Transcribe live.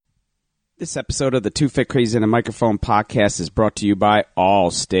This episode of the Two Fit Crazy and a Microphone podcast is brought to you by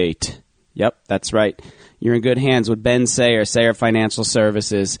Allstate. Yep, that's right. You're in good hands with Ben Sayer, Sayer Financial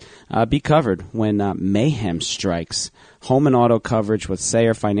Services. Be covered when mayhem strikes. Home and auto coverage with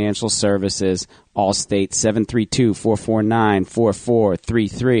Sayer Financial Services. Allstate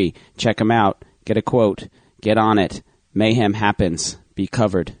 732-449-4433. Check them out. Get a quote. Get on it. Mayhem happens. Be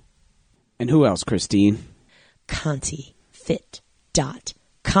covered. And who else, Christine?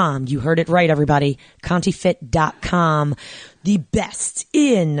 ContiFit.com. You heard it right, everybody. ContiFit.com. The best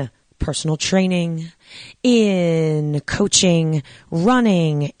in personal training, in coaching,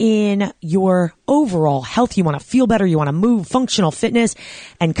 running, in your overall health. You want to feel better. You want to move, functional fitness,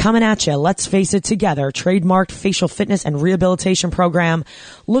 and coming at you. Let's face it together. Trademarked facial fitness and rehabilitation program.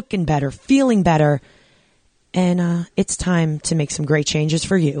 Looking better, feeling better. And it's time to make some great changes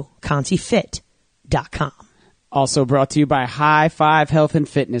for you. ContiFit.com. Also brought to you by High Five Health and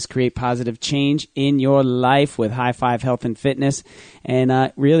Fitness. Create positive change in your life with High Five Health and Fitness.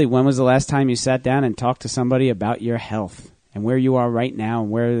 And really, when was the last time you sat down and talked to somebody about your health and where you are right now and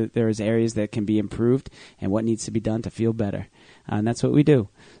where there's areas that can be improved and what needs to be done to feel better? And that's what we do.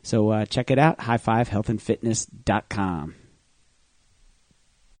 So check it out, highfivehealthandfitness.com.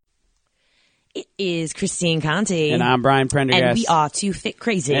 It is Christine Conti. And I'm Brian Prendergast. And we are Two Fit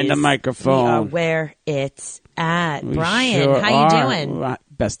Crazies. And the microphone. We are where it's at. We Brian, sure how you doing?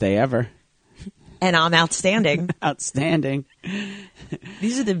 Best day ever. And I'm outstanding. Outstanding.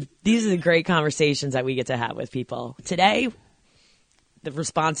 These are the great conversations that we get to have with people. Today, the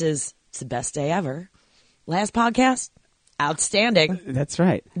response is, it's the best day ever. Last podcast, outstanding. That's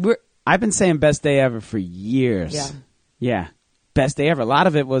right. I've been saying best day ever for years. Yeah. Best day ever. A lot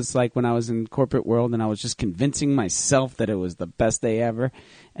of it was like when I was in corporate world and I was just convincing myself that it was the best day ever.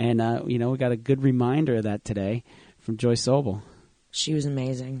 And, we got a good reminder of that today from Joyce Sobel. She was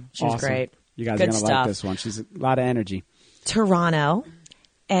amazing. She Awesome. was great. You guys good are going to like this one. She's a lot of energy. Toronto.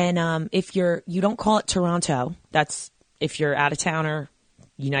 And if you don't call it Toronto, that's if you're out of town or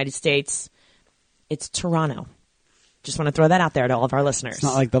United States, it's Toronto. Just want to throw that out there to all of our listeners. It's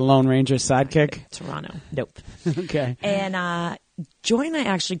not like the Lone Ranger sidekick? Toronto. Nope. Okay. And Joy and I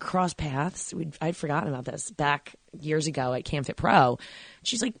actually crossed paths. I'd forgotten about this back years ago at CamFit Pro.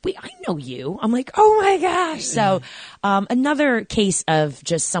 She's like, wait, I know you. I'm like, oh my gosh. So another case of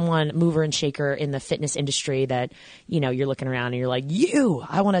just someone mover and shaker in the fitness industry that, you're looking around and you're like,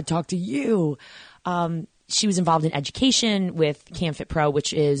 I want to talk to you. She was involved in education with CamFit Pro,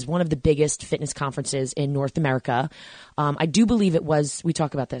 which is one of the biggest fitness conferences in North America. I do believe it was, we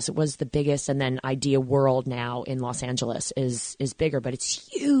talk about this, it was the biggest, and then Idea World now in Los Angeles is bigger, but it's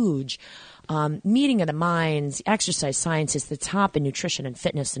huge. Meeting of the minds, exercise scientists, the top in nutrition and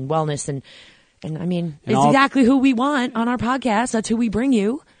fitness and wellness. And I mean, it's exactly who we want on our podcast. That's who we bring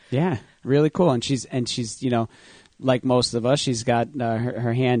you. Yeah, really cool. And she's like most of us, she's got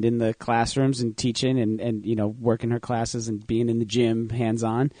her hand in the classrooms and teaching and working her classes and being in the gym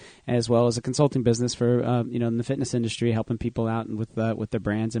hands-on, as well as a consulting business for, in the fitness industry, helping people out and with their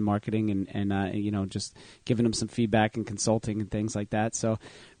brands and marketing and just giving them some feedback and consulting and things like that. So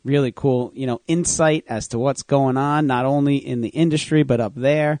really cool, insight as to what's going on, not only in the industry, but up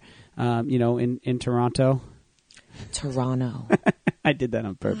there, in Toronto. Toronto. I did that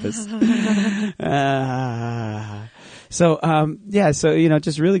on purpose. So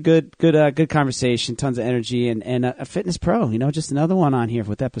just really good conversation, tons of energy, and a fitness pro, just another one on here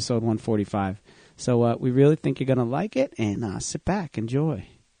with episode 145. So we really think you're going to like it, and sit back, enjoy.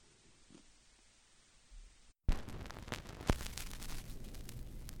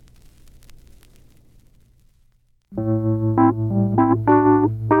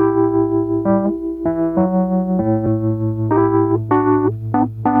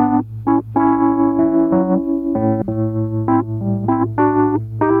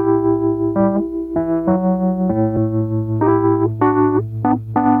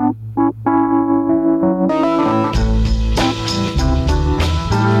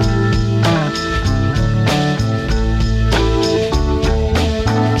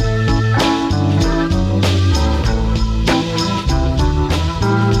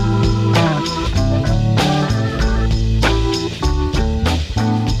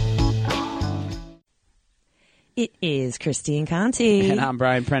 It is Christine Conti. And I'm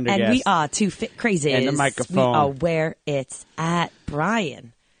Brian Prendergast. And we are Two Fit Crazies. And the microphone. We are where it's at.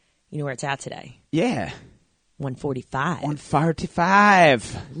 Brian, you know where it's at today? Yeah. 145.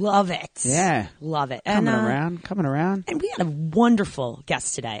 145. Love it. Yeah. Love it. Coming around. And we had a wonderful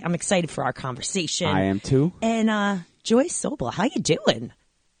guest today. I'm excited for our conversation. I am too. And Joyce Sobel, how you doing?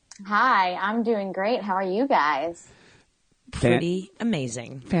 Hi, I'm doing great. How are you guys? pretty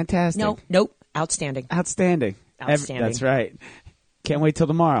amazing. Fantastic. Nope. Outstanding. Outstanding. Outstanding. That's right. Can't wait till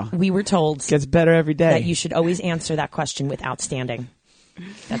tomorrow. We were told Gets better every day. that you should always answer that question with outstanding.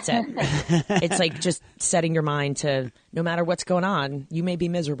 That's it. It's like just setting your mind to no matter what's going on, you may be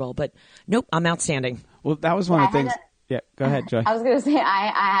miserable, but nope, I'm outstanding. Well, that was one of the things. Yeah, go ahead, Joy. I was going to say,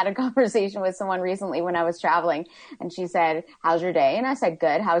 I had a conversation with someone recently when I was traveling, and she said, "How's your day?" And I said,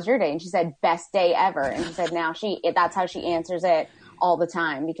 "Good. How's your day?" And she said, "Best day ever." And she said, that's how she answers it all the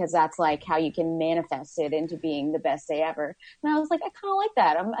time, because that's like how you can manifest it into being the best day ever. And I was like, I kind of like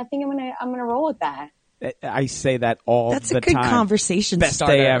that. I think I'm gonna roll with that. I say that all the time. That's a good conversation Best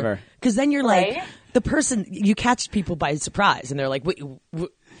starter. day ever. Because then you're Right? like, the person, you catch people by surprise and they're like, wait,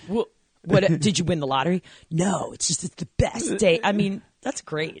 what did you win the lottery? No, it's the best day. I mean, that's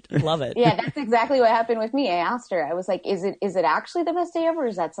great. I love it. Yeah, that's exactly what happened with me. I asked her, I was like, is it actually the best day ever? Or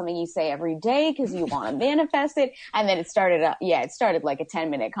is that something you say every day because you want to manifest it? And then it started like a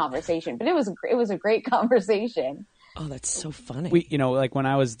 10-minute conversation, but it was a great conversation. Oh, that's so funny. Like when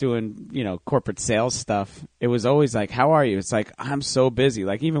I was doing, corporate sales stuff, it was always like, how are you? It's like, I'm so busy.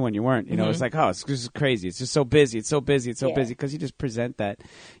 Like even when you weren't, it's like, oh, it's just crazy. It's just so busy. It's so busy. It's so busy. Cause you just present that,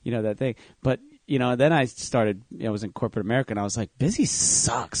 that thing. But, then I started, I was in corporate America and I was like, busy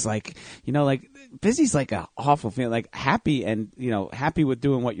sucks. Like, like busy's like a awful feeling. Like happy and, happy with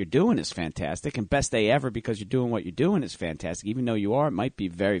doing what you're doing is fantastic, and best day ever because you're doing what you're doing is fantastic. Even though might be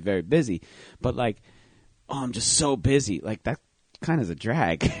very, very busy, but like, oh, I'm just so busy. Like that kind of is a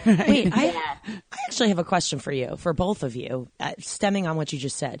drag. Right? Wait, I actually have a question for you, for both of you, stemming on what you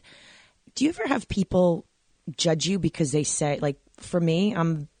just said. Do you ever have people judge you because they say, like, for me,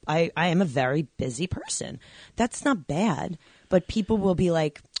 I am a very busy person. That's not bad, but people will be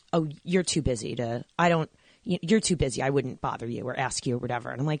like, oh, you're too busy you're too busy. I wouldn't bother you or ask you or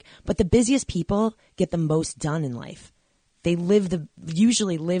whatever. And I'm like, but the busiest people get the most done in life. They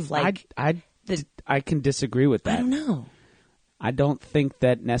usually live like. I can disagree with that. I don't know. I don't think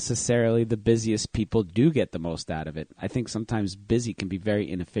that necessarily the busiest people do get the most out of it. I think sometimes busy can be very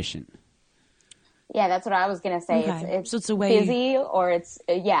inefficient. Yeah, that's what I was going to say. Okay. It's a way busy, or it's,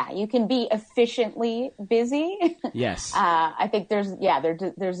 you can be efficiently busy. Yes. I think there's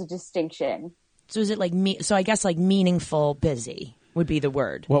a distinction. So is it like so I guess like meaningful busy would be the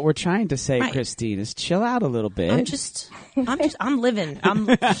word. What we're trying to say, Right. Christine, is chill out a little bit. I'm living.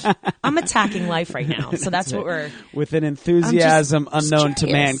 I'm attacking life right now. So that's what we're. With an enthusiasm I'm just unknown to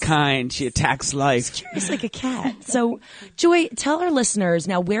curious. mankind, she attacks life. It's like a cat. So, Joy, tell our listeners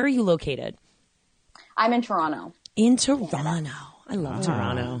now, where are you located? I'm in Toronto. In Toronto. I love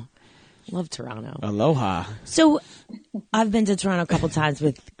Toronto. Love Toronto. Aloha. So I've been to Toronto a couple times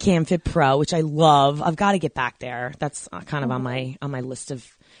with CanFit Pro, which I love. I've got to get back there. That's kind of on my list of,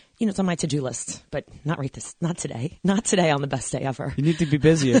 it's on my to-do list, but not today. Not today on the best day ever. You need to be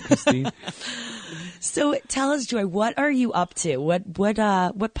busier, Christine. So tell us, Joy, what are you up to?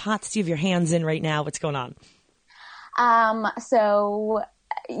 What pots do you have your hands in right now? What's going on?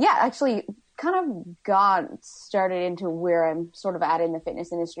 Actually kind of got started into where I'm sort of at in the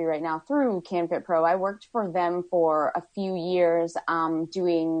fitness industry right now through CanFit Pro. I worked for them for a few years,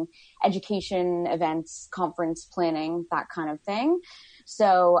 doing education events, conference planning, that kind of thing.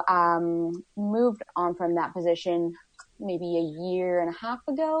 So, moved on from that position maybe a year and a half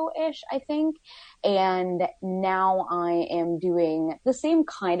ago-ish, I think. And now I am doing the same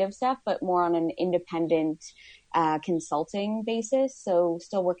kind of stuff, but more on an independent consulting basis. So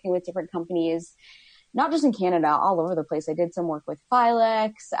still working with different companies, not just in Canada, all over the place. I did some work with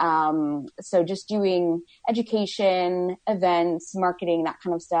Filex. So just doing education, events, marketing, that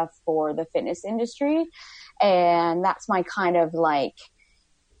kind of stuff for the fitness industry. And that's my kind of like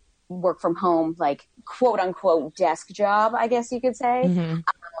work from home, like quote unquote desk job, I guess you could say. Mm-hmm.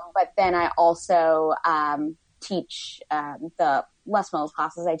 But then I also teach the Les Mills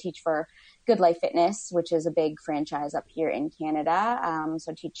classes. I teach for Good Life Fitness, which is a big franchise up here in Canada.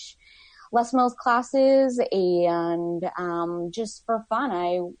 So I teach Les Mills classes, and just for fun,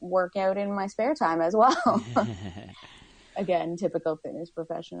 I work out in my spare time as well. Again, typical fitness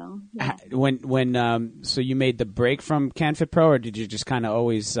professional. Yeah. So you made the break from CanFit Pro, or did you just kind of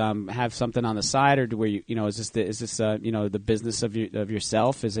always have something on the side, or were you, is this the business of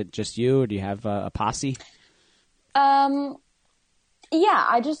yourself? Is it just you, or do you have a posse?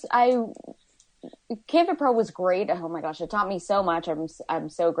 CanFit Pro was great. Oh my gosh, it taught me so much. I'm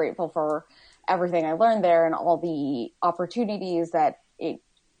so grateful for everything I learned there and all the opportunities that it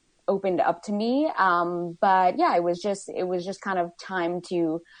opened up to me. But yeah, it was just kind of time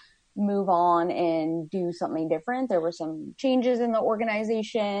to move on and do something different. There were some changes in the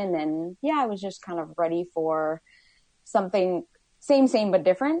organization, and yeah, I was just kind of ready for something same but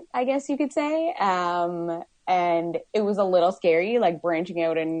different, I guess you could say. And it was a little scary, like branching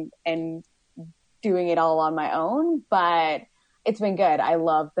out and doing it all on my own, but it's been good. I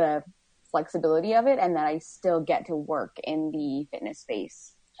love the flexibility of it, and that I still get to work in the fitness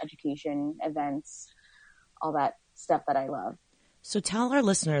space, education, events, all that stuff that I love. So tell our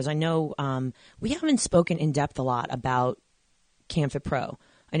listeners, I know we haven't spoken in depth a lot about CanFit Pro.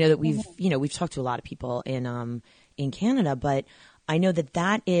 I know that we've talked to a lot of people in Canada, but I know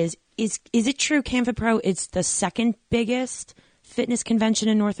that is it true, CanFit Pro, it's the second biggest fitness convention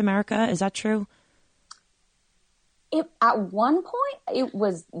in North America? Is that true? At one point, it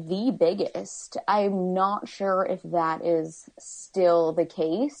was the biggest. I'm not sure if that is still the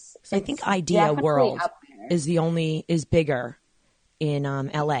case. So I think Idea World is bigger in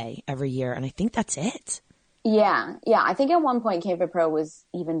LA every year, and I think that's it. Yeah. I think at one point CanFit Pro was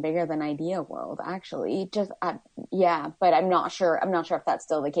even bigger than Idea World, actually. But I'm not sure. I'm not sure if that's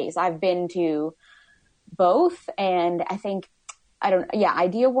still the case. I've been to both, and I think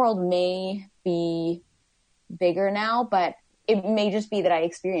Idea World may be bigger now, but it may just be that I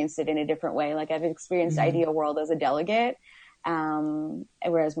experienced it in a different way. Like I've experienced Idea World as a delegate,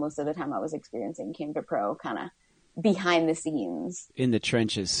 whereas most of the time I was experiencing CanFit Pro kind of behind the scenes, in the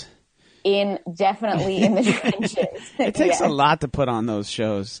trenches. Definitely in the trenches. It takes a lot to put on those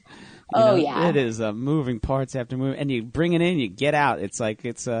shows. Yeah. It is moving parts after moving, and you bring it in, you get out. It's like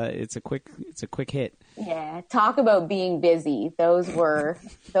it's a quick hit. Yeah, talk about being busy. Those were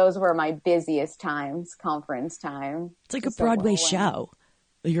my busiest times, conference time. It's like a Broadway show.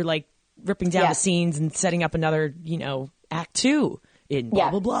 You're like ripping down the scenes and setting up another, act two in blah,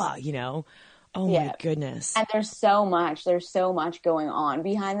 blah, blah, Oh my goodness. And there's so much going on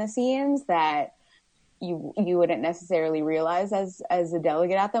behind the scenes that you wouldn't necessarily realize as a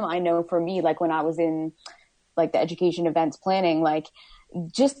delegate at them. I know for me, like when I was in like the education events planning, like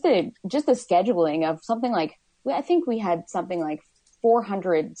just the scheduling of something like, I think we had something like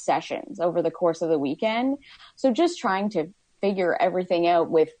 400 sessions over the course of the weekend. So just trying to figure everything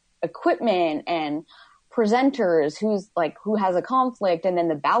out with equipment and presenters, who has a conflict, and then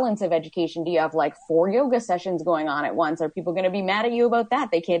the balance of education. Do you have like 4 yoga sessions going on at once? Are people going to be mad at you about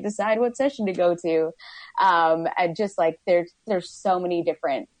that? They can't decide what session to go to. And just like there's so many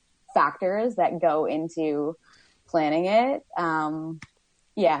different factors that go into planning it.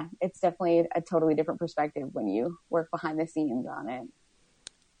 It's definitely a totally different perspective when you work behind the scenes on it.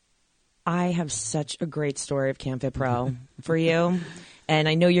 I have such a great story of CanFit Pro for you. And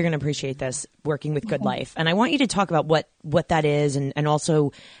I know you're going to appreciate this, working with Good Life. And I want you to talk about what that is, and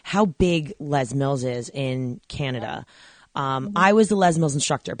also how big Les Mills is in Canada. I was the Les Mills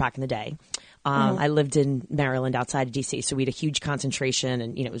instructor back in the day. I lived in Maryland outside of DC, so we had a huge concentration,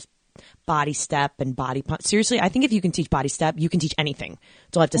 and it was body step and body pump. Seriously, I think if you can teach body step, you can teach anything.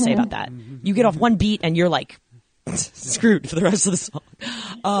 That's all I have to say about that. You get off one beat and you're like screwed for the rest of the song.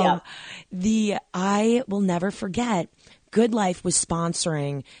 I will never forget, Good Life was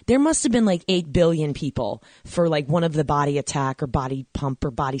sponsoring, there must have been like 8 billion people for like one of the body attack or body pump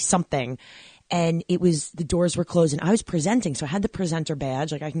or body something. And the doors were closed and I was presenting. So I had the presenter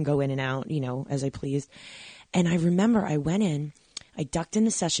badge, like I can go in and out, as I pleased. And I remember I went in, I ducked in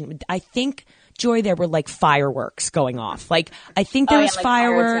the session. I think, Joy, there were like fireworks going off. Like, I think there was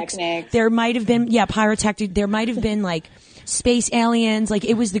fireworks. There might have been, pyrotechnic. There might have been like space aliens. Like,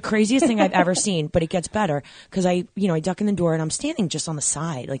 it was the craziest thing I've ever seen, but it gets better because I duck in the door and I'm standing just on the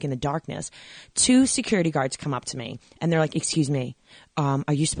side, like in the darkness. 2 security guards come up to me and they're like, "Excuse me,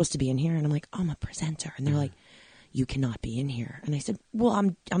 are you supposed to be in here?" And I'm like, "I'm a presenter." And they're like, "You cannot be in here." And I said, "Well,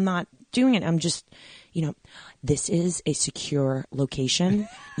 I'm not doing it. I'm just, this is a secure location.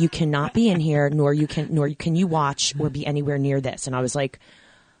 You cannot be in here, nor can you watch or be anywhere near this." And I was like,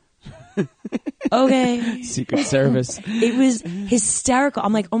 okay. Secret Service. It was hysterical.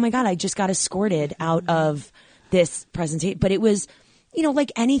 I'm like, oh my God, I just got escorted out of this presentation. But it was,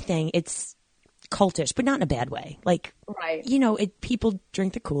 like anything, it's cultish, but not in a bad way. Like, right. People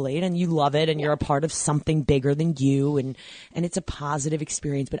drink the Kool-Aid and you love it and you're a part of something bigger than you, and it's a positive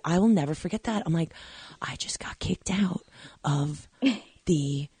experience. But I will never forget that. I'm like, I just got kicked out of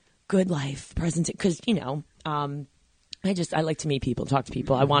the Good Life presentation because, I like to meet people, talk to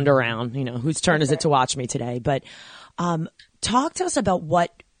people. I wander around, whose turn is it to watch me today? But talk to us about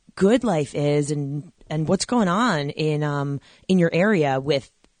what Good Life is and what's going on in your area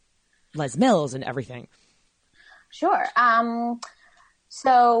with Les Mills and everything. Sure.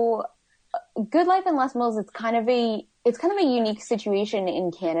 So Good Life and Les Mills, it's kind of a unique situation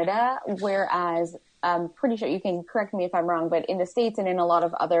in Canada, whereas I'm pretty sure, you can correct me if I'm wrong, but in the States and in a lot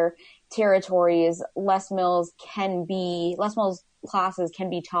of other territories, Les Mills classes can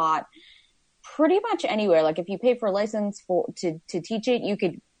be taught pretty much anywhere. Like if you pay for a license to teach it, you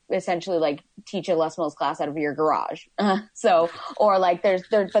could essentially like teach a Les Mills class out of your garage. Or like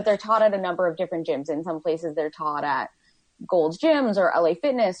but they're taught at a number of different gyms. In some places they're taught at Gold's Gyms or LA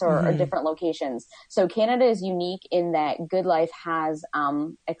Fitness or different locations. So Canada is unique in that Good Life has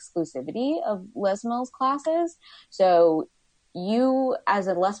exclusivity of Les Mills classes. So you as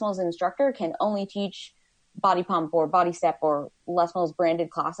a Les Mills instructor can only teach body pump or body step or Les Mills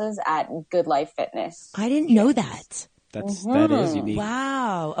branded classes at Good Life Fitness. I didn't know that. That is unique.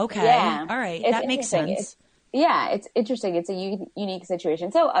 Wow. Okay. Yeah. All right. It's that makes sense. It's interesting. It's a unique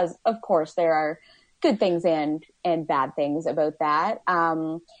situation. So of course there are good things and bad things about that.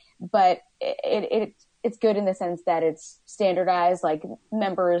 But it's good in the sense that it's standardized. Like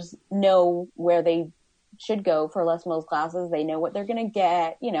members know where they should go for Les Mills classes. They know what they're going to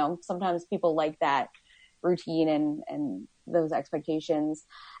get. You know, sometimes people like that routine and those expectations.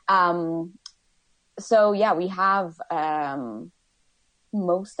 So yeah, we have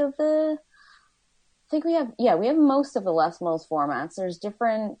most of the. We have most of the Les Mills formats. There's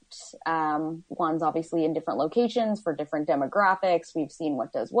different ones, obviously, in different locations for different demographics. We've seen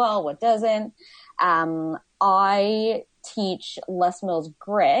what does well, what doesn't. I teach Les Mills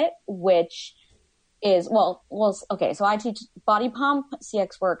Grit, which is, okay, so I teach Body Pump,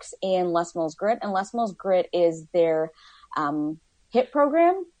 CX Works, and Les Mills Grit. And Les Mills Grit is their HIIT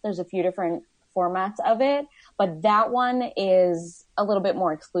program. There's a few different formats of it, but that one is a little bit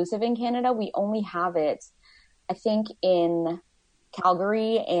more exclusive in Canada. We only have it, I think, in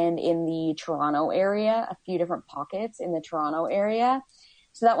Calgary and in the Toronto area, a few different pockets in the Toronto area.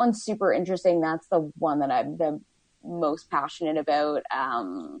 So that one's super interesting. That's the one that I'm the most passionate about.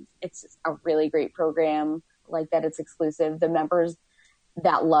 It's a really great program, like that it's exclusive. The members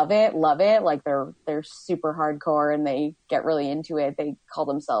that love it. Like they're super hardcore and they get really into it. They call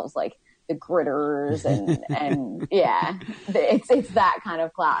themselves like the gritters and yeah, it's that kind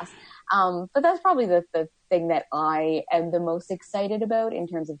of class. But that's probably the thing that I am the most excited about in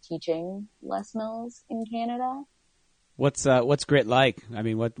terms of teaching Les Mills in Canada. What's Grit like? I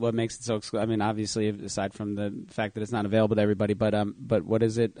mean, what makes it so exclusive? I mean, obviously, aside from the fact that it's not available to everybody, but what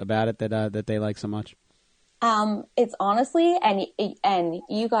is it about it that they like so much? It's honestly, and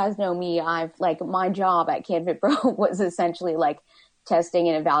you guys know me, I've like my job at CanFit Pro was essentially like testing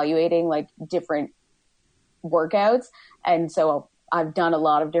and evaluating like different workouts. And so I've done a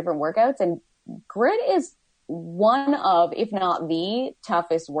lot of different workouts, and Grit is one of, if not the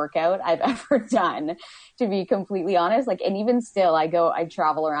toughest workout I've ever done, to be completely honest. Like, and even still I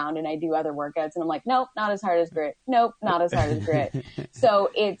travel around and I do other workouts and I'm like, nope, not as hard as Grit. Nope, not as hard as Grit. So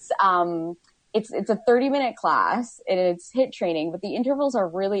it's a 30-minute class and it's HIIT training, but the intervals are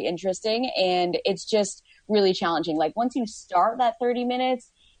really interesting and it's just really challenging. Like once you start that 30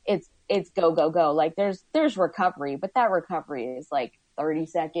 minutes, it's go, go, go. Like there's recovery, but that recovery is like 30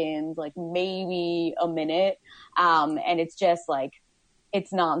 seconds, like maybe a minute. And it's just like,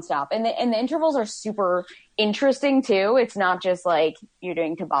 it's nonstop. And the intervals are super interesting too. It's not just like you're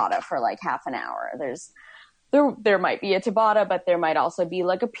doing Tabata for like half an hour. There might be a Tabata, but there might also be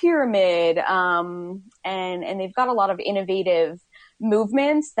like a pyramid. And they've got a lot of innovative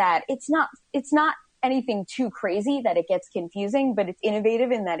movements that it's not anything too crazy that it gets confusing, but it's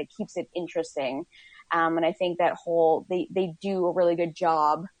innovative in that it keeps it interesting. And I think that they do a really good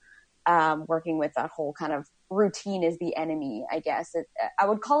job working with that whole kind of routine is the enemy, I guess. I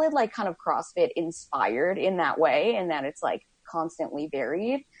would call it like kind of CrossFit inspired in that way, and that it's like constantly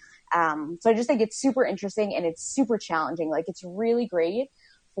varied. So I just think it's super interesting and it's super challenging. Like it's really great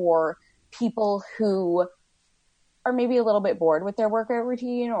for people who are maybe a little bit bored with their workout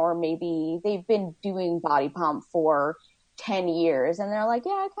routine, or maybe they've been doing Body Pump for 10 years and they're like,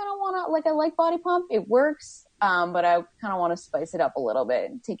 yeah, I kind of want to, like, I like Body Pump. It works. But I kind of want to spice it up a little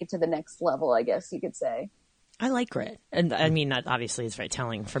bit and take it to the next level, I guess you could say. I like Grit. And I mean, that obviously is very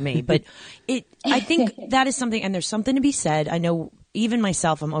telling for me, but I think that is something, and there's something to be said. I know even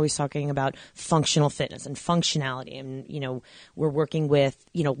myself, I'm always talking about functional fitness and functionality, and, we're working with,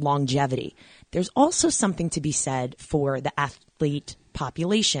 longevity. There's also something to be said for the athlete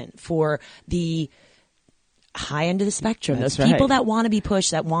population, for the high end of the spectrum. That's those people right. that want to be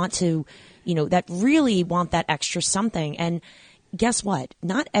pushed, that want to, that really want that extra something. And guess what?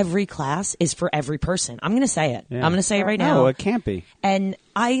 Not every class is for every person. I'm going to say it. Yeah. I'm going to say it right now. No, it can't be. And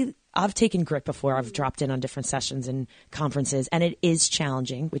I've taken Grit before. I've dropped in on different sessions and conferences, and it is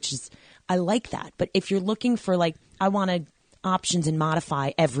challenging, which is, I like that. But if you're looking for like, I want to options and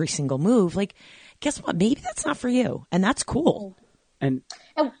modify every single move, like guess what? Maybe that's not for you. And that's cool. And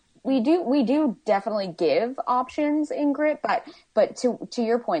we do definitely give options in grit, but to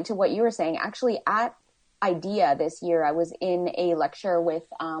your point, to what you were saying, actually at IDEA this year, I was in a lecture with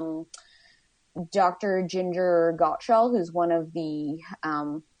Dr. Ginger Gottschall, who's one of the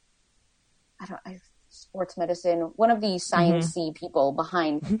sports medicine, one of the science-y people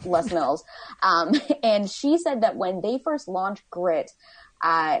behind Les Mills, and she said that when they first launched grit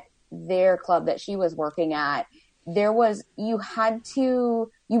at their club that she was working at, you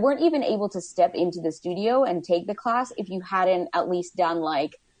weren't even able to step into the studio and take the class if you hadn't at least done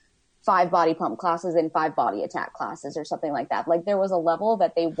like 5 body pump classes and 5 body attack classes or something like that. Like there was a level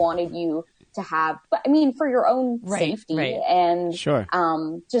that they wanted you to have, but I mean, for your own safety and sure.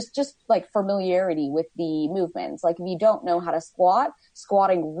 Just like familiarity with the movements. Like if you don't know how to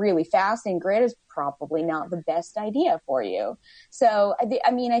squatting really fast in grit is probably not the best idea for you. So,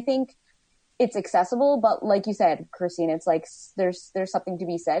 I think it's accessible, but like you said, Christine, it's like there's something to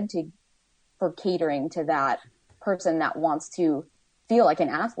be said for catering to that person that wants to feel like an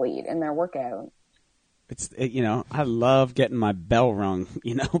athlete in their workout. I love getting my bell rung,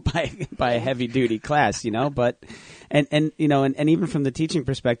 by a heavy duty class, but, and even from the teaching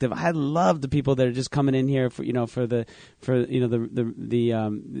perspective, I love the people that are just coming in here for the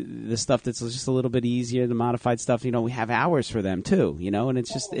stuff that's just a little bit easier, the modified stuff, we have hours for them too, and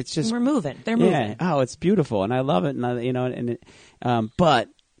it's just, we're moving. They're moving. Yeah. Oh, it's beautiful. And I love it. And, but,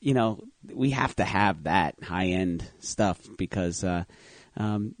 we have to have that high end stuff because,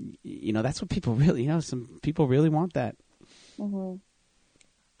 that's what people really, some people really want that. Mm-hmm.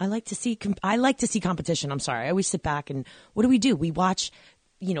 I like to see competition. I'm sorry. I always sit back and what do? We watch,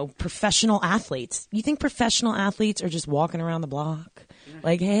 professional athletes. You think professional athletes are just walking around the block?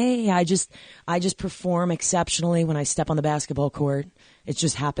 Like, hey, I just perform exceptionally when I step on the basketball court. It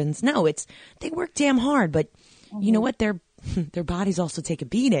just happens. No, they work damn hard, but you know what? Their bodies also take a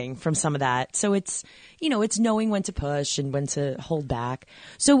beating from some of that. So it's knowing when to push and when to hold back.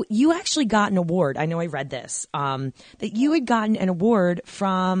 So you actually got an award. I know I read this, that you had gotten an award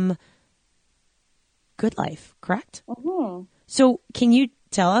from Good Life, correct? Mm-hmm. So can you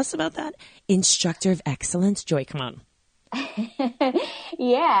tell us about that? Instructor of Excellence. Joy, come on.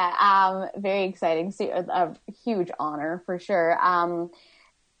 Yeah, very exciting. A huge honor for sure.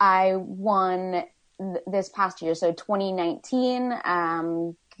 I won this past year, so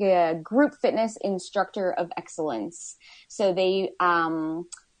 2019, Group Fitness Instructor of Excellence. So they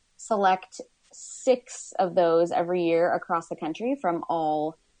select 6 of those every year across the country from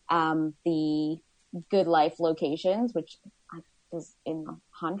all the Good Life locations, which is in the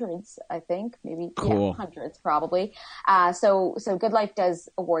hundreds, I think, maybe hundreds probably. So Good Life does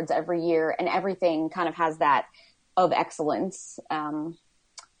awards every year, and everything kind of has that of excellence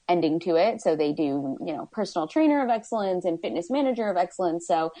ending to it. So they do, personal trainer of excellence and fitness manager of excellence.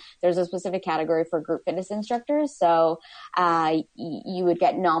 So there's a specific category for group fitness instructors. So you would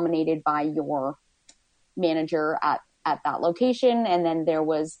get nominated by your manager at that location. And then there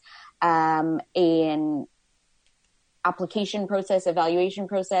was an application process, evaluation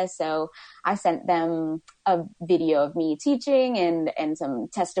process. So I sent them a video of me teaching and some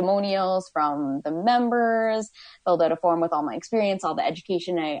testimonials from the members, filled out a form with all my experience, all the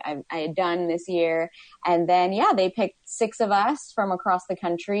education I had done this year. And then, they picked 6 of us from across the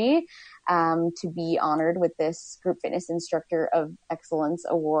country to be honored with this Group Fitness Instructor of Excellence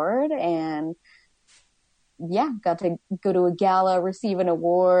Award. And got to go to a gala, receive an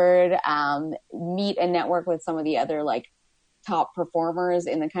award, meet and network with some of the other top performers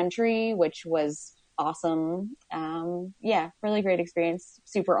in the country, which was awesome. Really great experience.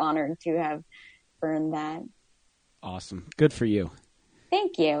 Super honored to have earned that. Awesome. Good for you.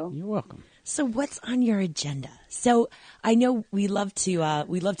 Thank you. You're welcome. So what's on your agenda? So I know we love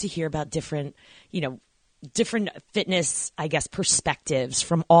to hear about different fitness, I guess, perspectives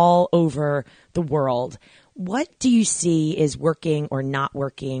from all over the world. What do you see is working or not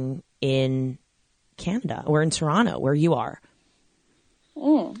working in Canada or in Toronto, where you are?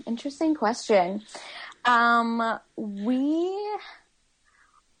 Interesting question. We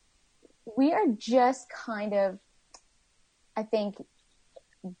are just kind of, I think,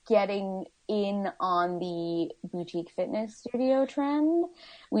 getting in on the boutique fitness studio trend.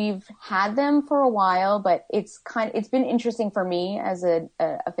 We've had them for a while, but it's been interesting for me as a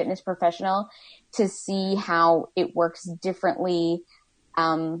fitness professional to see how it works differently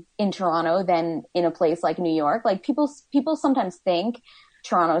in Toronto than in a place like New York. Like people sometimes think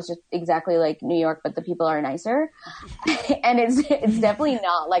Toronto is just exactly like New York, but the people are nicer. And it's definitely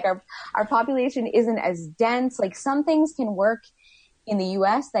not. Like our population isn't as dense. Like some things can work in the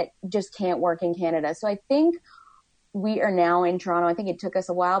US that just can't work in Canada. So I think we are now in Toronto. I think it took us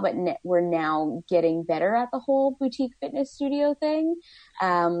a while, but we're now getting better at the whole boutique fitness studio thing.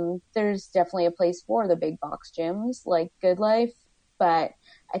 There's definitely a place for the big box gyms like Good Life, but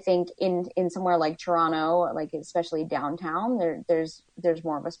I think in somewhere like Toronto, like especially downtown, there's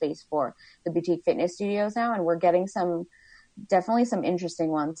more of a space for the boutique fitness studios now, and we're getting definitely some interesting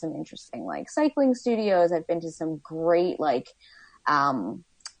ones, some interesting like cycling studios. I've been to some great like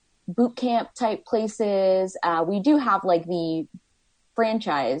boot camp type places. We do have like the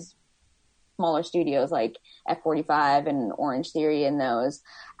franchise smaller studios like F45 and Orange Theory and those.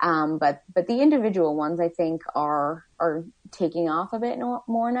 But the individual ones I think are taking off a bit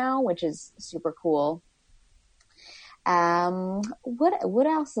more now, which is super cool. What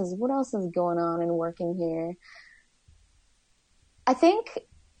else is going on and working here? I think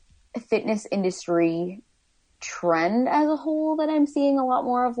fitness industry trend as a whole that I'm seeing a lot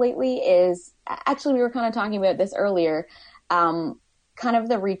more of lately is actually, we were kind of talking about this earlier, kind of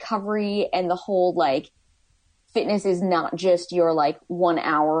the recovery and the whole like fitness is not just your like 1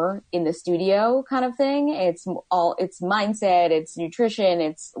 hour in the studio kind of thing. It's mindset, it's nutrition,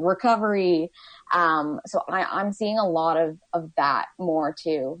 it's recovery. So I'm seeing a lot of that more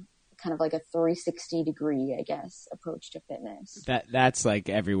too. Kind of like a 360 degree, I guess, approach to fitness. That's like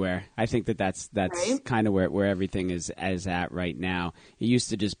everywhere. I think that's right? kind of where everything is at right now. It used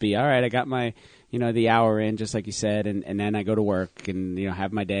to just be, all right, I got my, the hour in, just like you said, and then I go to work and,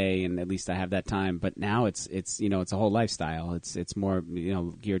 have my day, and at least I have that time. But now it's it's a whole lifestyle. It's more,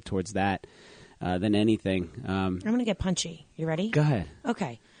 geared towards that than anything. I'm going to get punchy. You ready? Go ahead.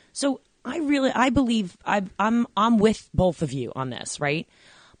 Okay. So I believe I'm with both of you on this, right?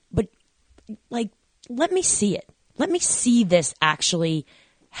 But like, let me see it. Let me see this actually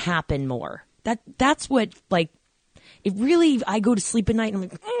happen more. That's what, like, it really, I go to sleep at night and I'm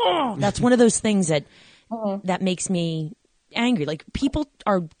like, oh, that's one of those things that makes me angry. Like, people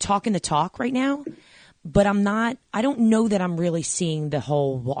are talking the talk right now, but I don't know that I'm really seeing the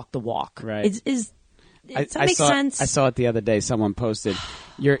whole walk the walk. Right. Does that make sense? I saw it the other day. Someone posted,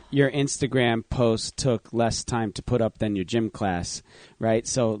 your Instagram post took less time to put up than your gym class, right?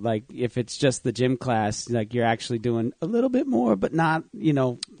 So, like, if it's just the gym class, like, you're actually doing a little bit more, but not,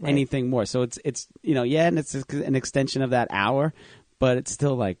 anything more. So it's and it's an extension of that hour, but it's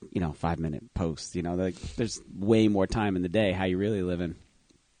still like, 5-minute post. Like, there's way more time in the day. How you really living?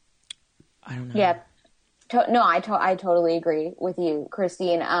 I don't know. Yeah. I totally agree with you,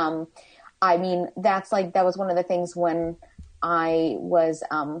 Christine. I mean, that was one of the things when I was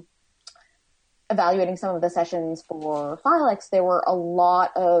evaluating some of the sessions for Filex. There were a lot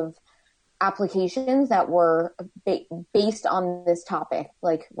of applications that were based on this topic,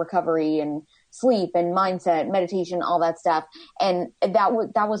 like recovery and sleep and mindset, meditation, all that stuff. And that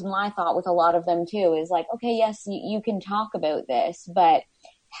was my thought with a lot of them too, is like, okay, yes, you can talk about this, but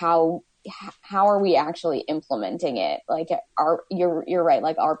how are we actually implementing it? Like, you're right.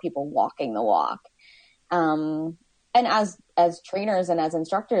 Like, are people walking the walk? And as trainers and as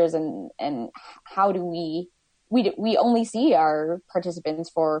instructors, and how do we only see our participants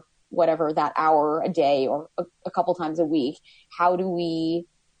for whatever that hour a day or a couple times a week. How do we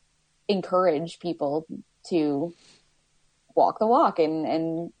encourage people to walk the walk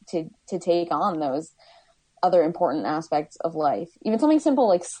and to take on those other important aspects of life? Even something simple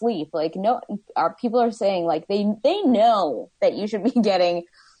like sleep. Like, our people are saying like they know that you should be getting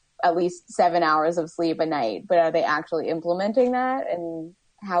at least 7 hours of sleep a night, but are they actually implementing that? And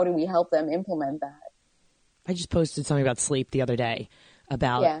how do we help them implement that? I just posted something about sleep the other day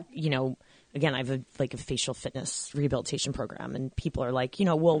about, again, I have a facial fitness rehabilitation program, and people are like,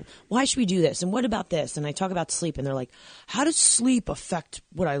 well, why should we do this? And what about this? And I talk about sleep, and they're like, how does sleep affect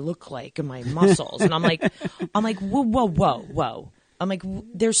what I look like and my muscles? And I'm like, whoa. I'm like,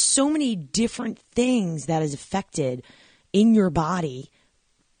 there's so many different things that is affected in your body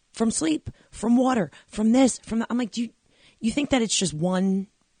from sleep, from water, from this, from that. I'm like, do you think that it's just one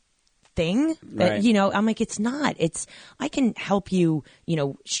thing that, right. I'm like, it's not. I can help you,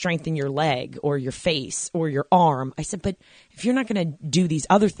 strengthen your leg or your face or your arm. I said, but if you're not going to do these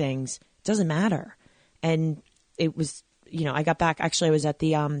other things, it doesn't matter. And it was, I got back, actually I was at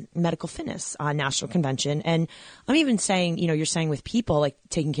the medical fitness national convention, and I'm even saying, you're saying with people like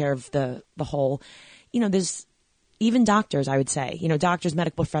taking care of the whole, there's even doctors, I would say, doctors,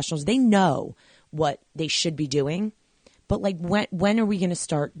 medical professionals, they know what they should be doing, But like, when are we going to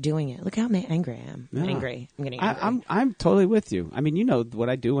start doing it? Look how angry I am. No. Angry. I'm getting angry. I'm totally with you. I mean, you know what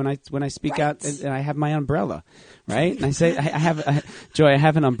I do when I speak out, and I have my umbrella, right? And I say I have Joy. I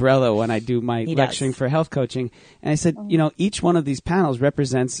have an umbrella when I do my lecturing for health coaching, and I said, you know, each one of these panels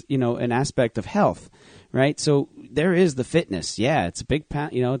represents, you know, an aspect of health, right? So there is the fitness. Yeah, it's a big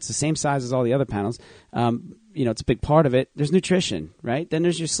you know, it's the same size as all the other panels. You know, it's a big part of it. There's nutrition, right? Then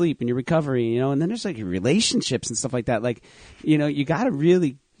there's your sleep and your recovery, you know, and then there's like your relationships and stuff like that. Like, you know, you got to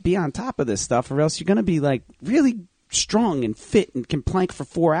really be on top of this stuff, or else you're going to be like really strong and fit and can plank for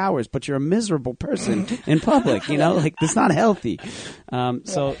 4 hours, but you're a miserable person in public, you know, like that's not healthy.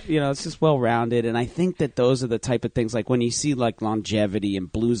 So, you know, it's just well rounded. And I think that those are the type of things, like when you see like longevity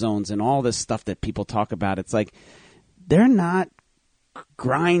and blue zones and all this stuff that people talk about, it's like, they're not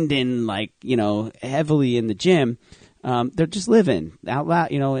grinding like, you know, heavily in the gym. They're just living out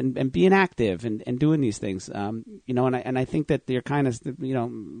loud, you know, and being active and doing these things. You know, and I think that they're kind of, you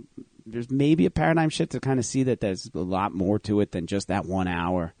know, there's maybe a paradigm shift to kind of see that there's a lot more to it than just that 1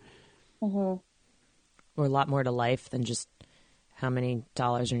 hour. Mm-hmm. Or a lot more to life than just how many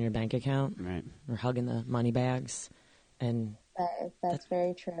dollars are in your bank account. Right. Or hugging the money bags. And that's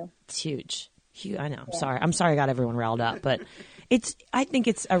very true. It's huge. I know. Yeah. I'm sorry I got everyone riled up, but I think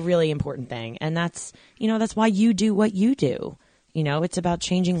it's a really important thing. And that's, you know, that's why you do what you do. You know, it's about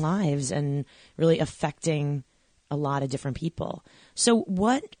changing lives and really affecting a lot of different people. So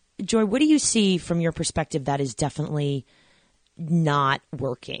Joy, what do you see from your perspective that is definitely not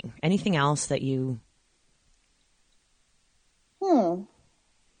working? Anything else that you... That's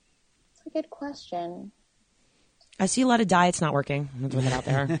a good question. I see a lot of diets not working. I'm going to throw that out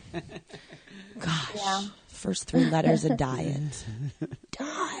there. Gosh. Yeah. First 3 letters of diet.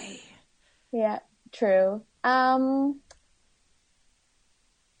 Die. Yeah, true. I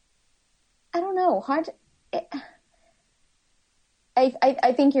don't know.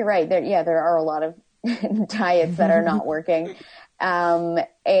 I think you're right. There are a lot of diets that are not working. And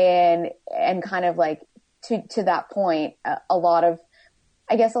kind of like to that point, a lot of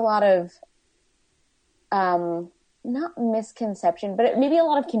not misconception, but maybe a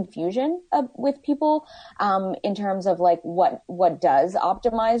lot of confusion with people in terms of like what does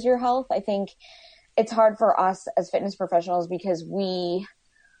optimize your health. I think it's hard for us as fitness professionals because we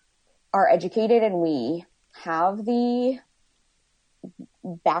are educated and we have the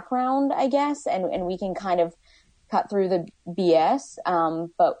background, I guess, and we can kind of cut through the BS.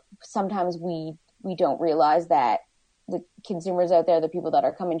 But sometimes we don't realize that the consumers out there, the people that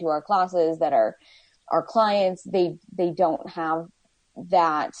are coming to our classes, that are our clients, they don't have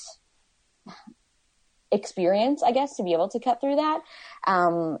that experience, I guess, to be able to cut through that.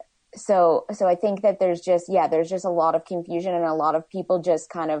 So I think that there's just a lot of confusion and a lot of people just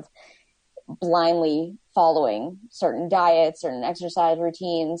kind of blindly following certain diets, certain exercise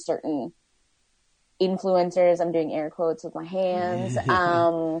routines, certain influencers. I'm doing air quotes with my hands.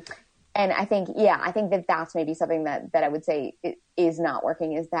 And I think that that's maybe something that I would say is not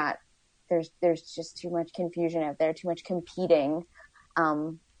working, is that there's just too much confusion out there, too much competing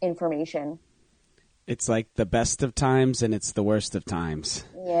information. It's like the best of times and it's the worst of times.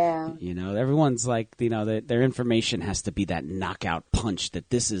 Yeah. You know, everyone's like, you know, their information has to be that knockout punch that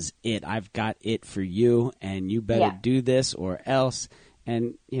this is it. I've got it for you and you better do this or else.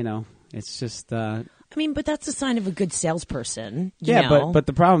 And, you know, it's just... I mean, but that's a sign of a good salesperson. You know? But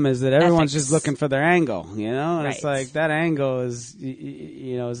the problem is that everyone's just looking for their angle, you know? And it's Right. like that angle is,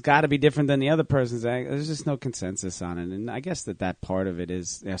 you know, has got to be different than the other person's angle. There's just no consensus on it. And I guess that part of it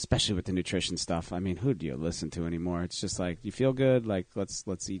is, especially with the nutrition stuff. I mean, who do you listen to anymore? It's just like, you feel good, like let's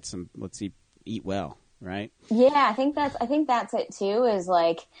eat well, right? Yeah, I think that's it too, is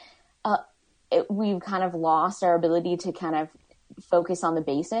like we've kind of lost our ability to kind of focus on the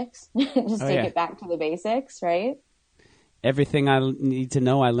basics. Just take it back to the basics, right? Everything I need to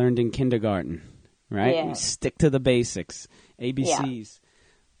know I learned in kindergarten, right? Yeah. We stick to the basics, ABCs.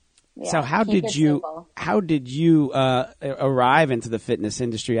 Yeah. So how did you arrive into the fitness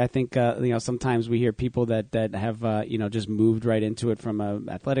industry? I think you know, sometimes we hear people that have you know, just moved right into it from a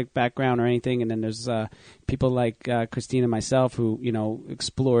athletic background or anything, and then there's people like Christine and myself who, you know,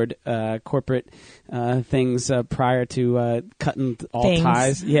 explored corporate things prior to cutting all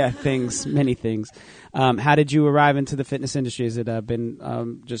ties. Yeah, many things. How did you arrive into the fitness industry? Has it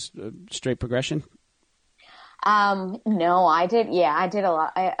been just straight progression? No, I did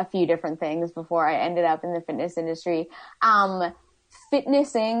a few different things before I ended up in the fitness industry.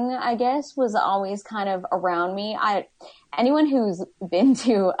 Fitnessing, I guess, was always kind of around me. Anyone who's been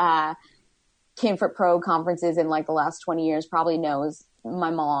to, CanFit Pro conferences in like the last 20 years probably knows my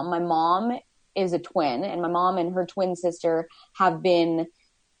mom. My mom is a twin, and my mom and her twin sister have been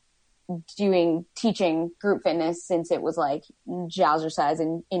teaching group fitness since it was like jazzercise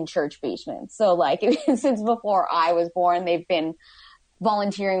in church basements. So like since before I was born, they've been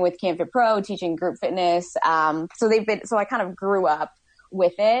volunteering with CanFit Pro, teaching group fitness. So I kind of grew up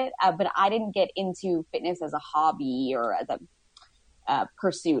with it, but I didn't get into fitness as a hobby or as a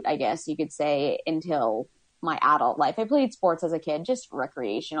pursuit, I guess you could say, until my adult life. I played sports as a kid, just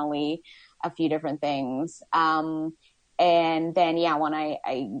recreationally, a few different things. And then, when I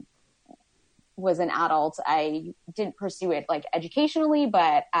was an adult, I didn't pursue it like educationally,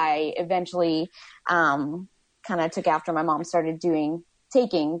 but I eventually kind of took after my mom started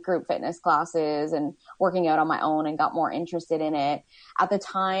taking group fitness classes and working out on my own, and got more interested in it. At the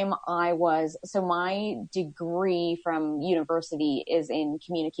time my degree from university is in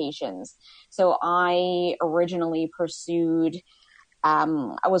communications. So I originally pursued,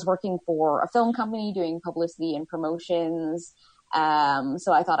 I was working for a film company doing publicity and promotions.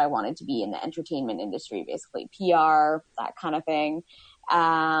 So I thought I wanted to be in the entertainment industry, basically PR, that kind of thing.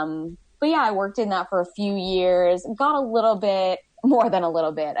 But yeah, I worked in that for a few years, got a little bit, more than a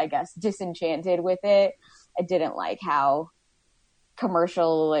little bit, I guess, disenchanted with it. I didn't like how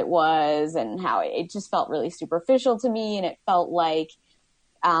commercial it was and how it just felt really superficial to me. And it felt like,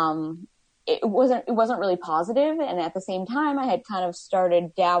 it wasn't really positive. And at the same time, I had kind of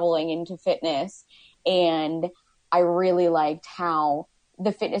started dabbling into fitness, and I really liked how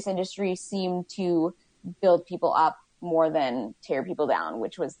the fitness industry seemed to build people up more than tear people down,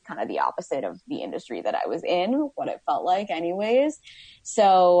 which was kind of the opposite of the industry that I was in, what it felt like anyways.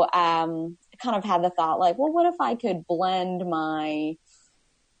 So kind of had the thought like, well, what if I could blend my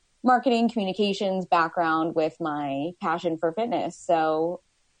marketing communications background with my passion for fitness? So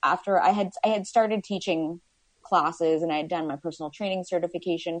after I had started teaching classes, and I had done my personal training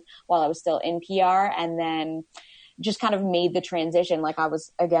certification while I was still in PR, and then just kind of made the transition. Like I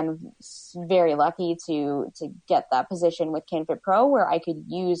was, again, very lucky to get that position with CanFit Pro, where I could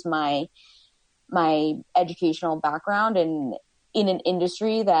use my educational background in an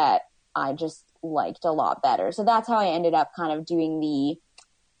industry that I just liked a lot better. So that's how I ended up kind of doing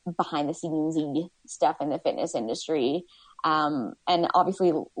the behind the scenes stuff in the fitness industry. And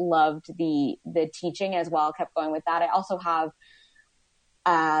obviously loved the teaching as well, kept going with that. I also have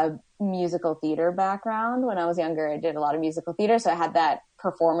a musical theater background. When I was younger, I did a lot of musical theater. So I had that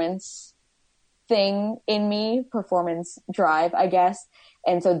performance thing in me, performance drive, I guess.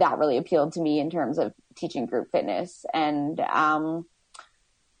 And so that really appealed to me in terms of teaching group fitness. And,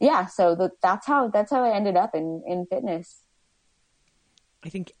 so that's how I ended up in fitness. I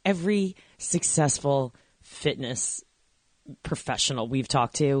think every successful fitness professional we've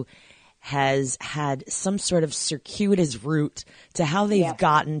talked to has had some sort of circuitous route to how they've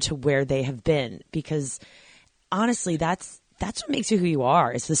gotten to where they have been. Because honestly, that's what makes you who you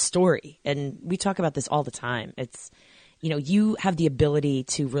are. It's the story. And we talk about this all the time. It's, you have the ability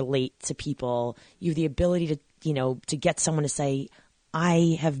to relate to people. You have the ability to, to get someone to say,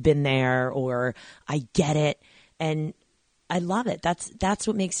 I have been there, or I get it. And I love it. That's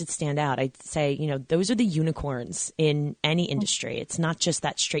what makes it stand out. I'd say, those are the unicorns in any industry. It's not just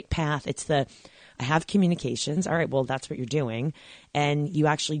that straight path. It's I have communications. All right, well, that's what you're doing. And you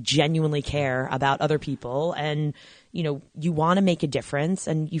actually genuinely care about other people, and, you want to make a difference,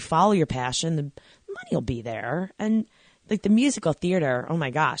 and you follow your passion. The money will be there. And like the musical theater, oh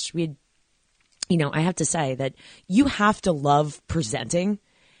my gosh, I have to say that you have to love presenting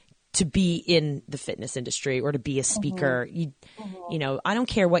to be in the fitness industry or to be a speaker. Mm-hmm. I don't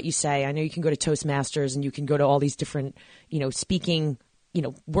care what you say. I know you can go to Toastmasters and you can go to all these different, speaking,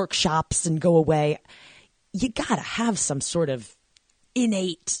 workshops and go away. You got to have some sort of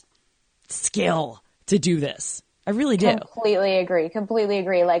innate skill to do this. I really do. Completely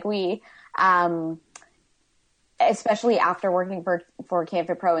agree. Like we, especially after working for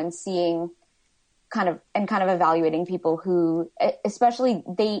CanFit Pro and seeing kind of evaluating people who, especially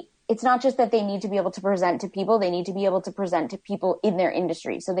it's not just that they need to be able to present to people, they need to be able to present to people in their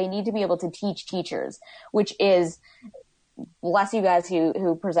industry. So they need to be able to teach teachers, which is, bless you guys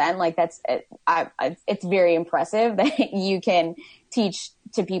who present, like it's very impressive that you can teach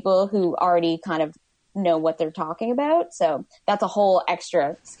to people who already kind of know what they're talking about. So that's a whole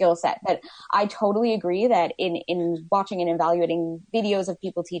extra skill set. But I totally agree that in watching and evaluating videos of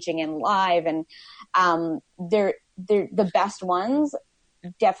people teaching in live, and they're the best ones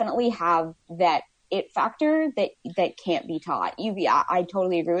definitely have that it factor that can't be taught. I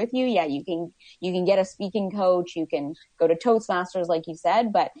totally agree with you. Yeah, you can get a speaking coach, you can go to Toastmasters like you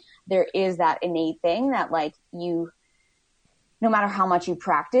said, but there is that innate thing that like no matter how much you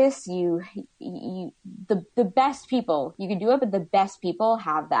practice, the best people, you can do it, but the best people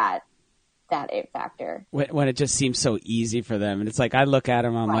have that it factor. When it just seems so easy for them. And it's like, I look at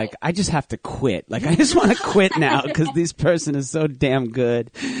them, I'm like, I just have to quit. Like, I just want to quit now because this person is so damn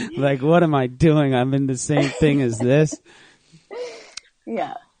good. Like, what am I doing? I'm in the same thing as this.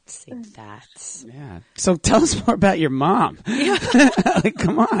 Yeah. Say that. Yeah. So tell us more about your mom. Like,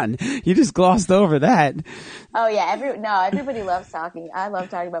 come on. You just glossed over that. Oh yeah. Everybody loves talking. I love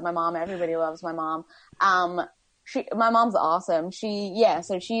talking about my mom. Everybody loves my mom. My mom's awesome.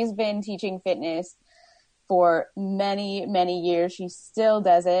 So she's been teaching fitness for many, many years. She still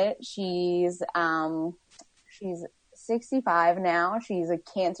does it. She's 65 now. She's a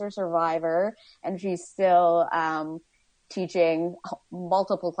cancer survivor, and she's still teaching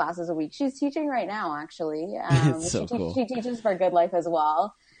multiple classes a week. She's teaching right now, actually. Cool. She teaches for Good Life as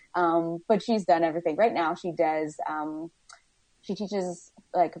well. But she's done everything. Right now she does, she teaches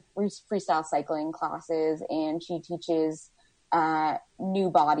like freestyle cycling classes, and she teaches New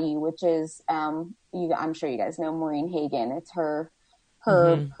Body, which is I'm sure you guys know Maureen Hagen. It's her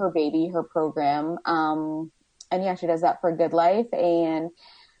baby, her program. And yeah, she does that for Good Life. And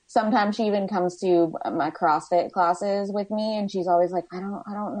sometimes she even comes to my CrossFit classes with me, and she's always like, I don't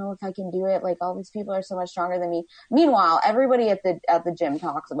know if I can do it. Like, all these people are so much stronger than me. Meanwhile, everybody at the gym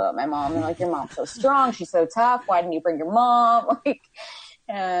talks about my mom. They're like, your mom's so strong. She's so tough. Why didn't you bring your mom? Like,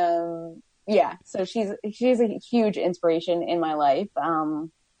 yeah. So she's a huge inspiration in my life.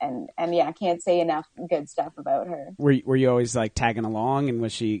 And yeah, I can't say enough good stuff about her. Were you always like tagging along, and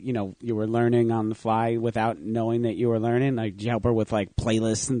was she, you were learning on the fly without knowing that you were learning? Like, did you help her with like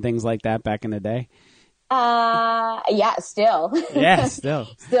playlists and things like that back in the day? Yeah, still. Yeah, still.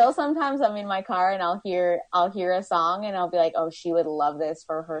 Still sometimes I'm in my car and I'll hear a song and I'll be like, oh, she would love this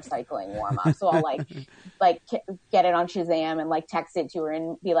for her cycling warm up. So I'll like get it on Shazam and like text it to her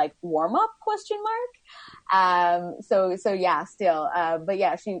and be like, warm up ? So yeah, still. But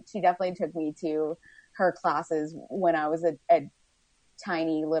yeah, she definitely took me to her classes when I was a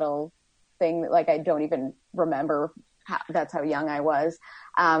tiny little thing that, like, I don't even remember that's how young I was.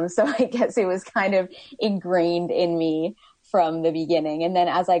 So I guess it was kind of ingrained in me from the beginning. And then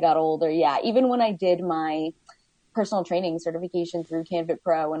as I got older, yeah, even when I did my personal training certification through CanFit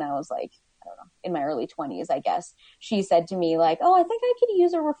Pro when I was like, I don't know, in my early 20s, I guess, she said to me like, oh, I think I could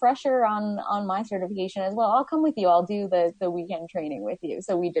use a refresher on my certification as well. I'll come with you. I'll do the weekend training with you.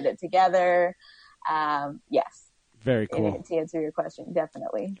 So we did it together. Yes. Very cool. To answer your question,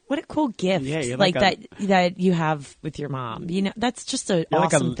 definitely. What a cool gift! Yeah, like that you have with your mom. That's just an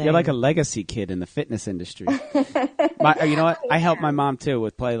awesome thing. You're like a legacy kid in the fitness industry. You know what? I helped my mom too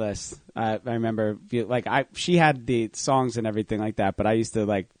with playlists. I remember, she had the songs and everything like that, but I used to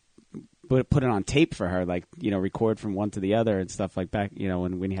like put it on tape for her, like, record from one to the other and stuff like back,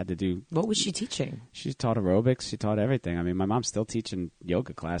 when you had to do. What was she teaching? She taught aerobics. She taught everything. I mean, my mom's still teaching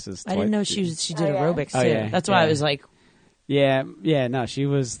yoga classes. I didn't know she did aerobics too. Yeah. That's why I was like. Yeah, no, she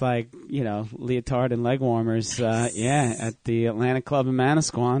was like, leotard and leg warmers, at the Atlantic Club in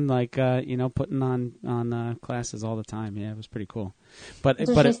Manasquan, like, putting on classes all the time. Yeah, it was pretty cool.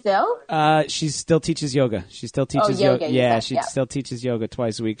 She still? She still teaches yoga. She still teaches yoga. Yeah, still teaches yoga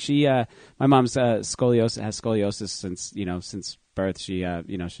twice a week. She, my mom's has scoliosis since birth. She,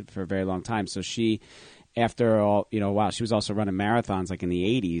 for a very long time. So she, after all, while she was also running marathons like in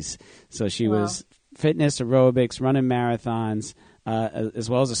the 80s. So she was fitness, aerobics, running marathons, as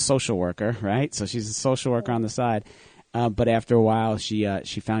well as a social worker, right? So she's a social worker on the side. But after a while, she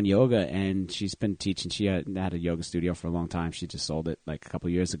found yoga, and she's been teaching. She had a yoga studio for a long time. She just sold it like a couple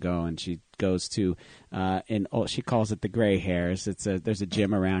of years ago, and she goes to she calls it the Gray Hairs. There's a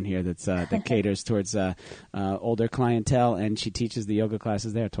gym around here that caters towards older clientele, and she teaches the yoga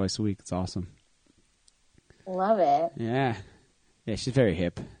classes there twice a week. It's awesome. Love it. Yeah, she's very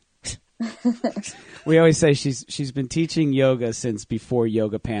hip. We always say she's been teaching yoga since before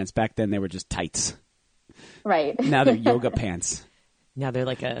yoga pants. Back then they were just tights. Right. Now they're yoga pants. Now they're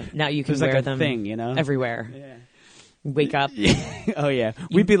now you can wear them thing, everywhere. Yeah. Wake up. Oh yeah.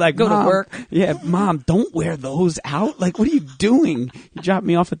 We'd be like, go to work. Yeah, Mom, don't wear those out. Like, what are you doing? You dropped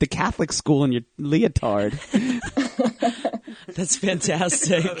me off at the Catholic school in your leotard. That's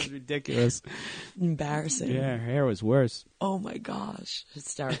fantastic. That was ridiculous. Embarrassing. Yeah, her hair was worse. Oh my gosh.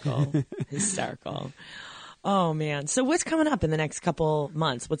 Hysterical. Hysterical. Oh man. So what's coming up in the next couple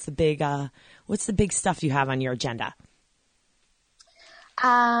months? What's the big stuff you have on your agenda?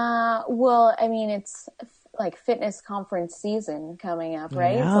 Well, I mean, it's like fitness conference season coming up,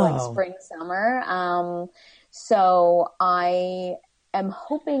 right? So like spring, summer. So I am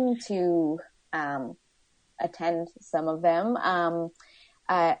hoping to attend some of them.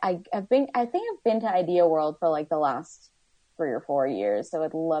 I think I've been to Idea World for like the last 3 or 4 years. So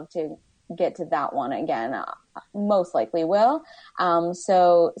I'd love to get to that one again. Most likely will.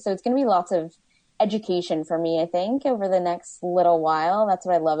 So it's going to be lots of education for me, I think, over the next little while. That's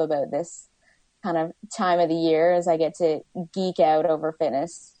what I love about this kind of time of the year, is I get to geek out over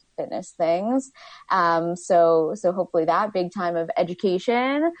fitness things. So hopefully that big time of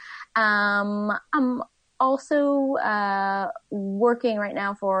education. I'm also working right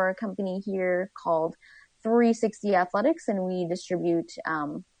now for a company here called 360 Athletics, and we distribute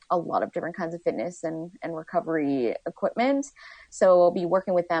a lot of different kinds of fitness and recovery equipment. So we'll be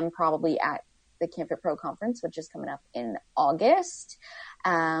working with them probably at the CanFit Pro conference, which is coming up in August.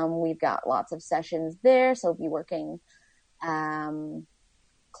 We've got lots of sessions there, so we'll be working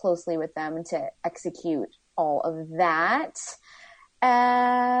closely with them to execute all of that.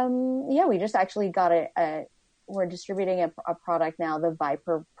 We just actually got we're distributing a product now, the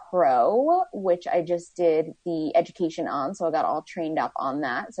Viper Pro, which I just did the education on. So I got all trained up on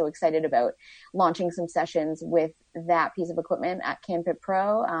that. So excited about launching some sessions with that piece of equipment at CanFit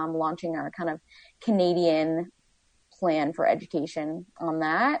Pro, launching our kind of Canadian plan for education on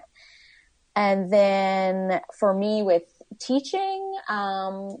that. And then for me with teaching,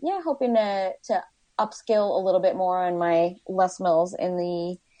 hoping to upskill a little bit more on my Les Mills in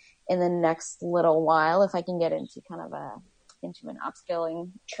the next little while, if I can get into kind of into an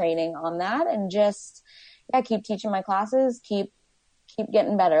upskilling training on that, and just keep teaching my classes, keep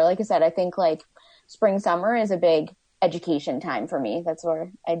getting better. Like I said, I think like spring, summer is a big education time for me. That's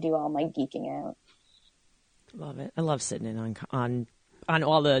where I do all my geeking out. Love it. I love sitting in on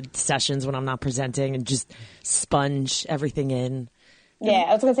all the sessions when I'm not presenting and just sponge everything in. Yeah,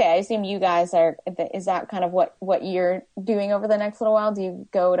 I was going to say, I assume you guys is that kind of what you're doing over the next little while? Do you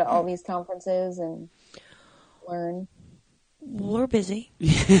go to all these conferences and learn? We're busy.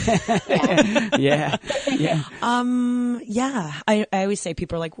 Yeah. I always say,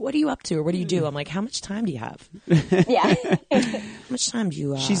 people are like, what are you up to? Or what do you do? I'm like, how much time do you have? Yeah. How much time do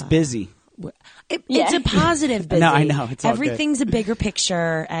you She's busy. It's a positive busy. No, I know. It's all Everything's good. A bigger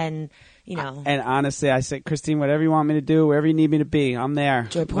picture, and you know. And honestly, I said, Christine, whatever you want me to do, wherever you need me to be, I'm there.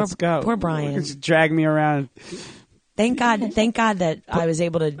 Joy, Let's go. Poor Brian. Just drag me around. Thank God that I was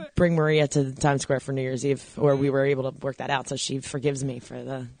able to bring Maria to Times Square for New Year's Eve, or we were able to work that out, so she forgives me for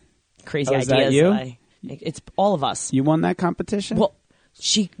the crazy ideas. That you? It's all of us. You won that competition? Well,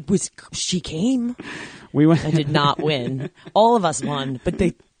 she came. We won. I did not win. All of us won, but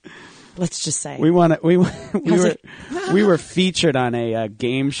let's just say we won. We were featured on a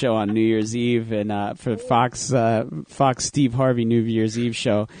game show on New Year's Eve, and for Fox Steve Harvey New Year's Eve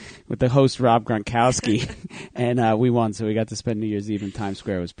show with the host Rob Gronkowski, and we won. So we got to spend New Year's Eve in Times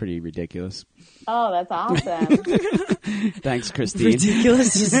Square. It was pretty ridiculous. Oh, that's awesome! Thanks, Christine.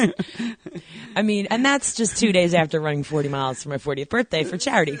 Ridiculous. I mean, and that's just 2 days after running 40 miles for my 40th birthday for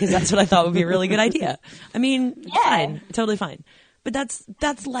charity, because that's what I thought would be a really good idea. I mean, fine, totally fine. But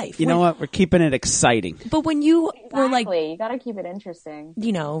that's life. You know what? We're keeping it exciting. But when you were like, you got to keep it interesting.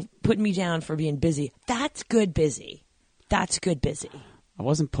 You know, putting me down for being busy. That's good busy. That's good busy. I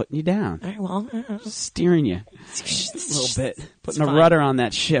wasn't putting you down. All right, well, just steering you a little bit, putting a fine. Rudder on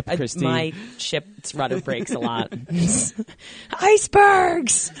that ship, Christine. My ship's rudder breaks a lot.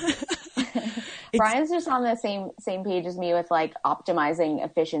 Icebergs. Brian's just on the same page as me with like optimizing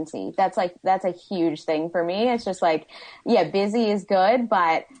efficiency. That's a huge thing for me. It's just like, yeah, busy is good,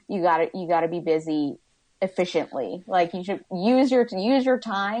 but you gotta be busy efficiently. Like you should use your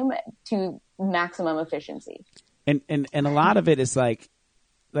time to maximum efficiency. And a lot of it is like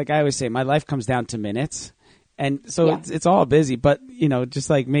I always say, my life comes down to minutes. And so it's all busy, but, you know, just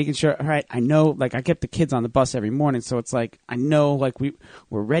like making sure, all right, I know, like I get the kids on the bus every morning. So it's like, I know, like we're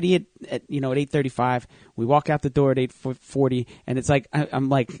ready at 8:35. We walk out the door at 8:40. And it's like, I'm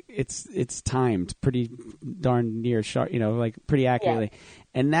like, it's timed pretty darn near sharp, you know, like pretty accurately. Yeah.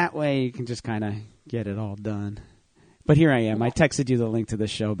 And that way you can just kind of get it all done. But here I am. I texted you the link to the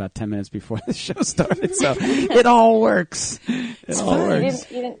show about 10 minutes before the show started, so it all works. It all works.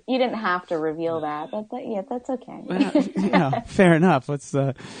 You didn't have to reveal that. That's okay. Well, fair enough. Let's.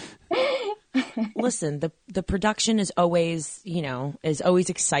 Listen, the production is always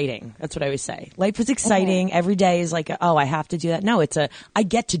exciting. That's what I always say. Life is exciting. Okay. Every day is like, I have to do that. No, I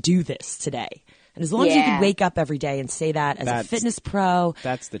get to do this today. And as long as you can wake up every day and say that as a fitness pro.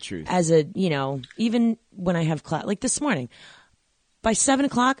 That's the truth. As even when I have class, like this morning, by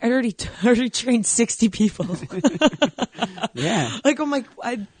 7:00, I already trained 60 people. Yeah. Like, I'm like,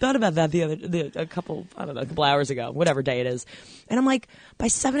 I thought about that a couple hours ago, whatever day it is. And I'm like, by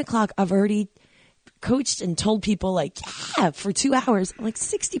 7:00, I've already coached and told people like, yeah, for 2 hours, I'm like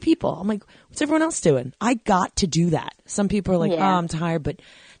 60 people. I'm like, what's everyone else doing? I got to do that. Some people are like, Yeah. oh, I'm tired, but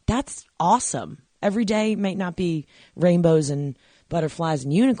that's awesome. Every day might not be rainbows and butterflies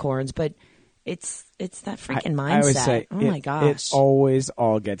and unicorns, but it's that freaking mindset. I always say, oh my gosh. it always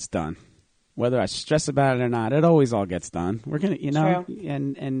all gets done. Whether I stress about it or not, it always all gets done. We're gonna, True.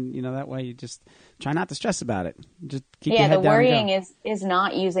 and that way you just try not to stress about it. Just keep your Yeah, head the down and worrying go. is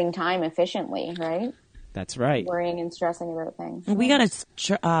not using time efficiently, right? That's right. Worrying and stressing about things. We got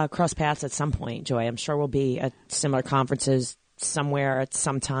to cross paths at some point, Joy. I'm sure we'll be at similar conferences somewhere at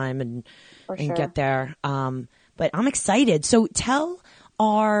some time and sure. get there. But I'm excited. So tell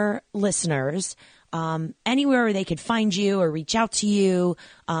our listeners anywhere where they could find you or reach out to you,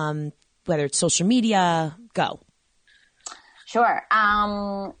 whether it's social media, go. Sure.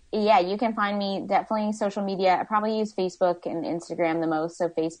 Yeah, you can find me definitely social media. I probably use Facebook and Instagram the most. So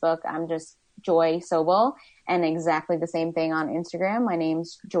Facebook, I'm just Joy Sobel, and exactly the same thing on Instagram. My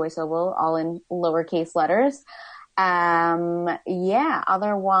name's Joy Sobel, all in lowercase letters. Yeah,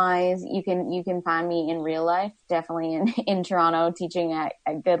 otherwise you can find me in real life, definitely in Toronto teaching at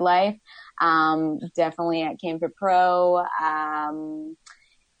Good Life, definitely at CanFit Pro,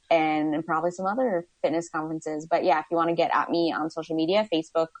 and probably some other fitness conferences. But yeah, if you want to get at me on social media,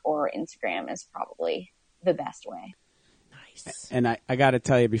 Facebook or Instagram is probably the best way. Nice. And I got to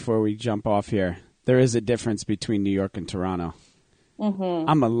tell you before we jump off here, there is a difference between New York and Toronto. Mm-hmm.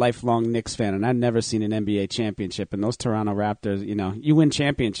 I'm a lifelong Knicks fan, and I've never seen an NBA championship. And those Toronto Raptors, you win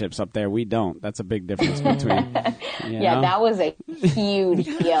championships up there. We don't. That's a big difference between. Yeah, that was a huge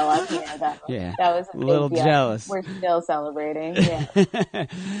deal up here. That was a big little deal. jealous. We're still celebrating. Yeah.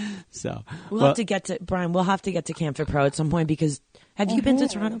 So we'll have to get to Brian. We'll have to get to CanFit Pro at some point because have you been to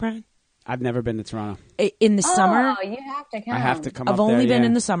Toronto, Brian? I've never been to Toronto. In the summer, Oh, you have to come. I have to come up I've there. only been yeah.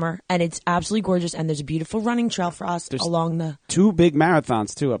 in the summer, and it's absolutely gorgeous. And there's a beautiful running trail for us along the. 2 big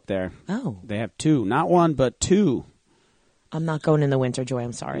marathons, too, up there. Oh, They have 2. Not 1, but 2. I'm not going in the winter, Joy.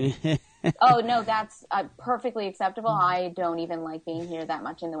 I'm sorry. Oh no, that's perfectly acceptable. I don't even like being here that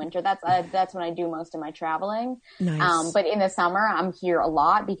much in the winter. That's when I do most of my traveling. Nice. But in the summer, I'm here a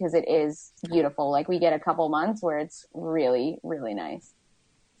lot because it is beautiful. Like we get a couple months where it's really, really nice.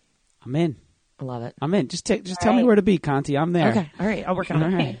 I'm in. I love it. I'm in. Just tell me where to be, Conti. I'm there. Okay. All right. I'll work on it.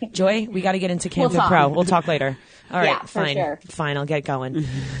 All right. Joy, we got to get into We'll CanFit talk. Pro. We'll talk later. All right. Yeah, for fine. sure. Fine. I'll get going.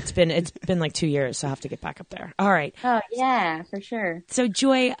 It's been like 2 years, so I have to get back up there. All right. Oh yeah, for sure. So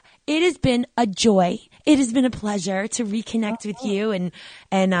Joy, it has been a joy. It has been a pleasure to reconnect with you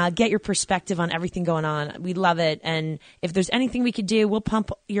and get your perspective on everything going on. We love it. And if there's anything we could do, we'll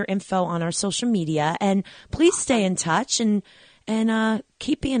pump your info on our social media. And please stay in touch and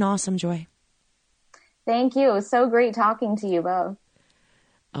keep being awesome, Joy. Thank you. It was so great talking to you both.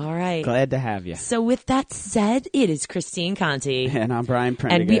 All right. Glad to have you. So with that said, it is Christine Conti. And I'm Brian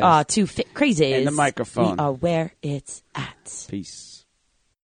Prendergast. And we are two fit crazies. And the microphone. We are where it's at. Peace.